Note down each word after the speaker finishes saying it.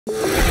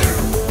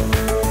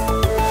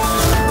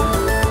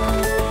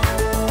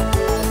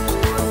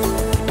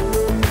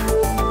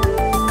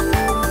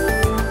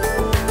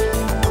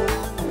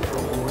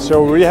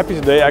So we're really happy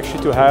today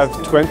actually to have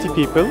 20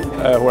 people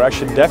who are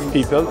actually deaf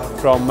people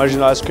from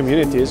marginalized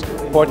communities,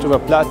 part of a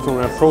platform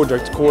and a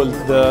project called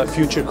the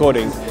Future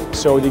Coding.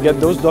 So they get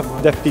those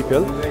deaf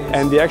people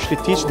and they actually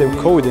teach them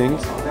coding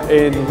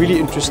in really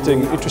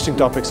interesting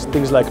topics,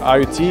 things like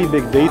IoT,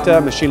 big data,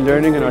 machine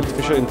learning and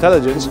artificial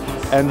intelligence.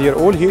 And they are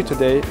all here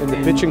today in the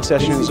pitching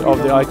sessions of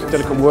the ITU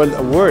TELECOM WORLD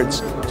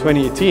Awards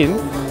 2018,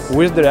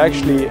 where they're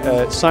actually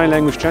sign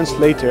language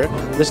translator,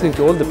 listening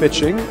to all the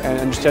pitching and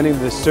understanding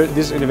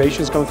these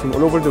innovations coming from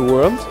all over the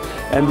world.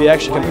 And they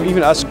actually can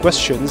even ask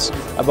questions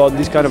about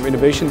these kind of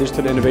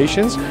digital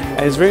innovations.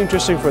 And it's very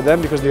interesting for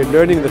them because they're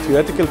learning the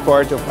theoretical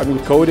part of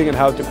coding and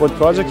how to code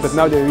projects, but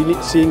now they're really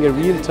seeing a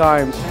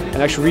real-time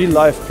and actually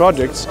real-life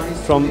projects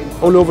from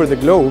all over the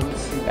globe.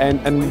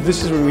 And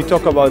this is when we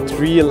talk about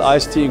real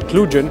ICT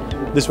inclusion.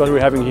 This is what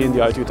we're having here in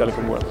the ITU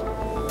Telecom World.